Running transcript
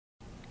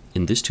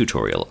In this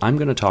tutorial, I'm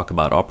going to talk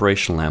about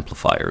operational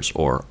amplifiers,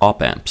 or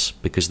op-amps,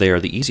 because they are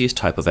the easiest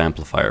type of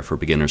amplifier for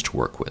beginners to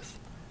work with.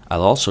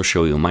 I'll also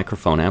show you a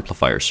microphone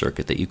amplifier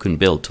circuit that you can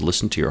build to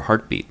listen to your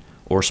heartbeat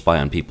or spy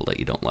on people that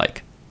you don't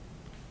like.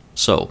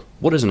 So,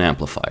 what is an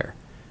amplifier?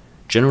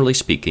 Generally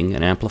speaking,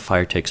 an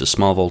amplifier takes a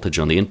small voltage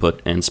on the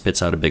input and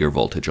spits out a bigger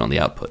voltage on the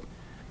output.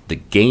 The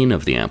gain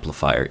of the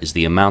amplifier is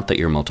the amount that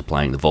you're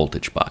multiplying the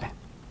voltage by.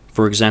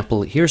 For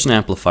example, here's an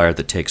amplifier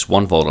that takes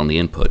 1 volt on the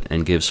input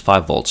and gives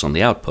 5 volts on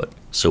the output,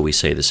 so we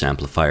say this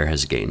amplifier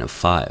has a gain of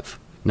 5.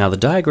 Now the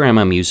diagram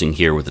I'm using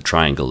here with the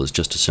triangle is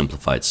just a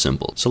simplified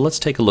symbol, so let's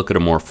take a look at a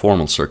more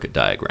formal circuit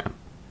diagram.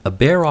 A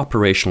bare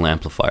operational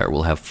amplifier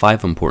will have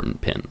 5 important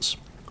pins.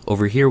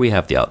 Over here we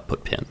have the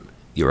output pin.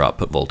 Your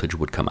output voltage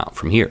would come out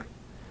from here.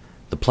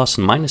 The plus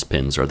and minus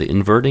pins are the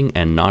inverting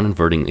and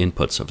non-inverting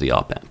inputs of the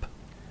op-amp.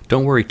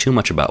 Don't worry too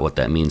much about what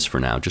that means for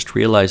now, just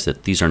realize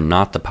that these are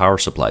not the power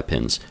supply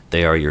pins,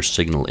 they are your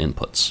signal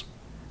inputs.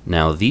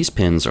 Now these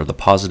pins are the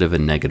positive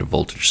and negative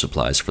voltage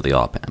supplies for the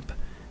op-amp.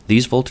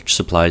 These voltage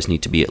supplies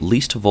need to be at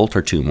least a volt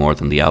or two more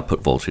than the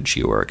output voltage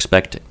you are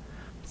expecting.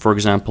 For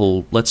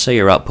example, let's say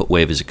your output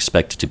wave is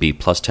expected to be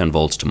plus 10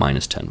 volts to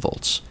minus 10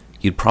 volts.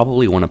 You'd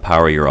probably want to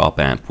power your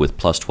op-amp with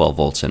plus 12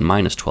 volts and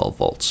minus 12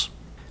 volts.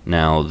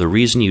 Now the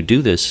reason you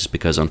do this is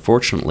because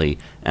unfortunately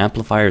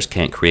amplifiers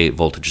can't create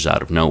voltages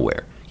out of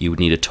nowhere. You would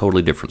need a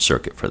totally different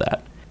circuit for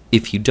that.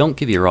 If you don't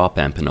give your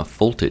op-amp enough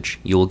voltage,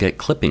 you will get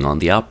clipping on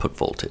the output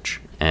voltage,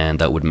 and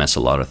that would mess a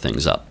lot of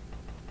things up.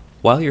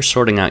 While you're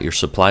sorting out your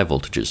supply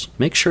voltages,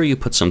 make sure you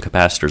put some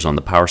capacitors on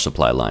the power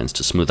supply lines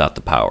to smooth out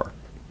the power.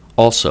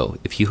 Also,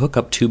 if you hook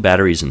up 2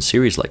 batteries in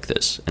series like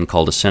this and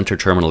call the center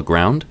terminal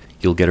ground,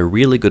 you'll get a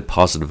really good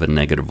positive and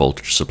negative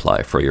voltage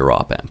supply for your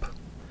op-amp.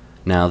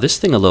 Now this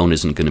thing alone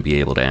isn't going to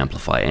be able to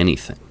amplify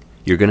anything.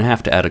 You're going to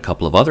have to add a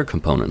couple of other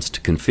components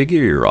to configure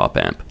your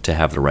op-amp to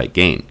have the right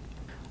gain.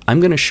 I'm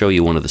going to show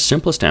you one of the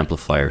simplest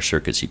amplifier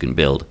circuits you can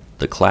build,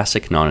 the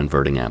classic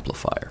non-inverting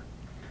amplifier.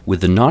 With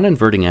the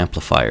non-inverting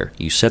amplifier,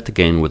 you set the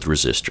gain with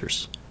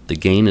resistors. The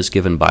gain is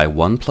given by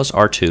 1 plus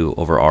R2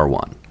 over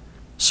R1.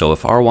 So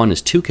if R1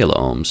 is 2 kilo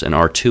ohms and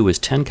R2 is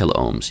 10 kilo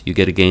ohms, you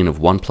get a gain of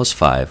 1 plus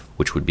 5,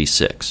 which would be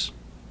 6.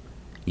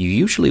 You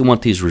usually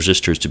want these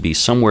resistors to be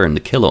somewhere in the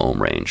kilo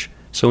ohm range,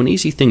 so an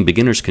easy thing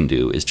beginners can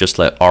do is just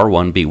let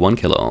R1 be 1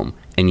 kilo ohm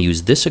and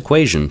use this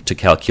equation to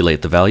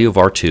calculate the value of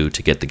R2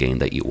 to get the gain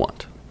that you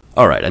want.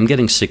 Alright, I'm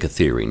getting sick of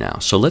theory now,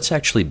 so let's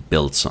actually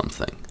build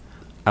something.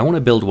 I want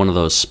to build one of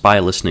those spy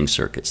listening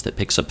circuits that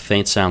picks up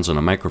faint sounds on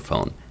a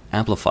microphone,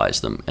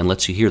 amplifies them, and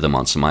lets you hear them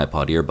on some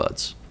iPod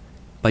earbuds.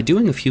 By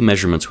doing a few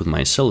measurements with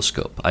my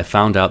oscilloscope, I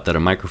found out that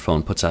a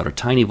microphone puts out a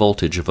tiny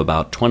voltage of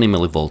about 20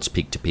 millivolts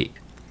peak to peak.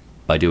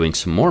 By doing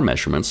some more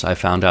measurements, I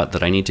found out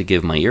that I need to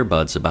give my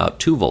earbuds about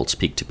 2 volts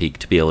peak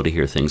to be able to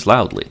hear things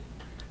loudly.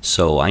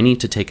 So I need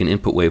to take an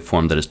input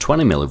waveform that is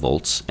 20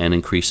 millivolts and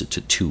increase it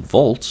to 2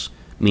 volts,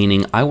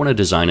 meaning I want to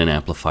design an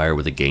amplifier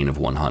with a gain of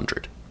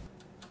 100.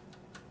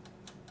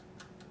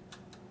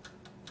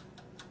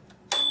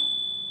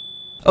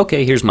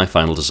 Okay, here's my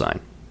final design.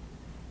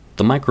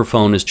 The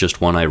microphone is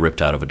just one I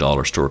ripped out of a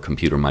dollar store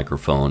computer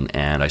microphone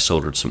and I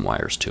soldered some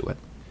wires to it.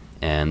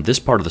 And this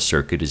part of the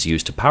circuit is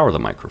used to power the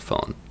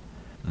microphone.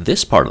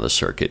 This part of the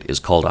circuit is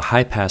called a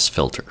high-pass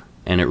filter,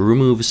 and it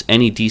removes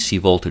any DC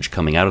voltage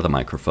coming out of the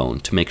microphone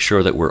to make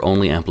sure that we're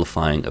only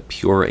amplifying a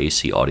pure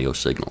AC audio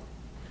signal.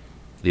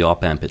 The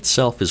op-amp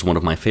itself is one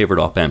of my favorite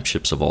op-amp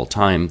chips of all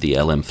time, the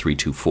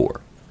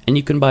LM324, and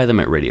you can buy them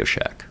at Radio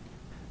Shack.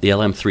 The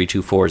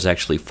LM324 is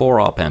actually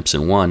 4 op-amps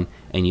in one,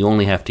 and you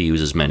only have to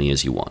use as many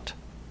as you want.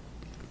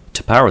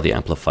 To power the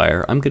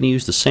amplifier, I'm going to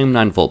use the same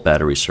 9-volt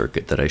battery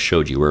circuit that I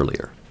showed you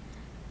earlier.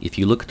 If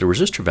you look at the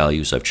resistor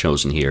values I've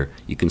chosen here,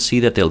 you can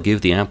see that they'll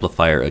give the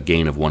amplifier a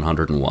gain of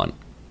 101,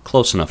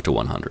 close enough to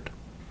 100.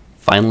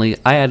 Finally,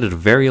 I added a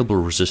variable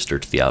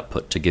resistor to the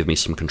output to give me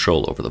some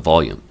control over the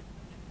volume.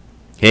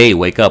 Hey,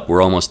 wake up,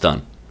 we're almost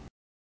done.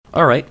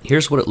 Alright,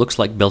 here's what it looks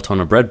like built on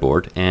a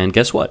breadboard, and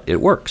guess what? It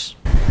works.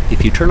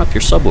 If you turn up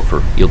your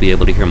subwoofer, you'll be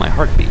able to hear my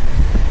heartbeat.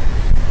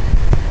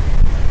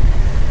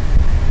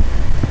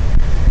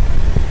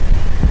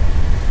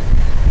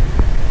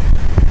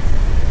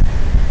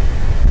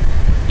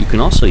 You can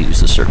also use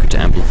the circuit to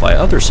amplify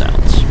other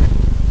sounds.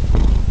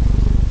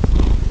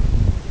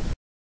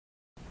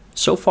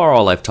 So far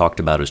all I've talked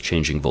about is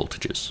changing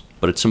voltages,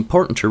 but it's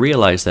important to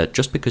realize that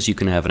just because you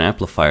can have an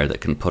amplifier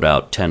that can put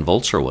out 10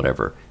 volts or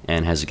whatever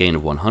and has a gain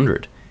of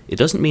 100, it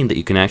doesn't mean that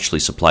you can actually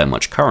supply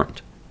much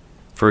current.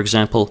 For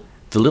example,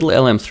 the little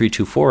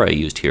LM324 I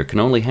used here can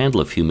only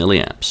handle a few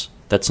milliamps.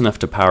 That's enough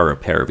to power a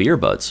pair of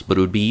earbuds, but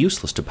it would be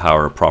useless to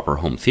power a proper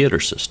home theater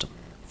system.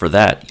 For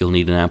that, you'll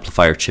need an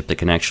amplifier chip that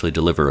can actually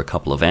deliver a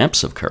couple of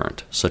amps of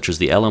current, such as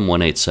the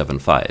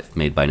LM1875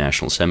 made by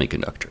National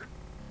Semiconductor.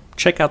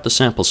 Check out the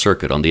sample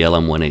circuit on the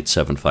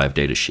LM1875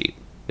 datasheet.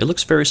 It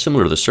looks very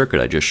similar to the circuit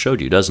I just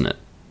showed you, doesn't it?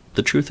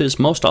 The truth is,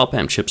 most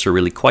op-amp chips are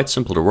really quite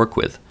simple to work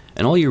with,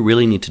 and all you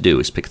really need to do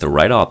is pick the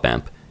right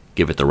op-amp,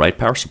 give it the right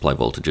power supply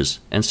voltages,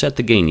 and set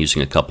the gain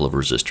using a couple of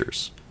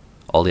resistors.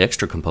 All the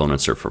extra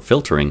components are for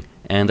filtering,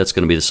 and that's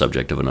going to be the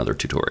subject of another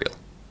tutorial.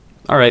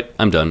 Alright,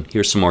 I'm done.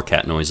 Here's some more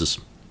cat noises.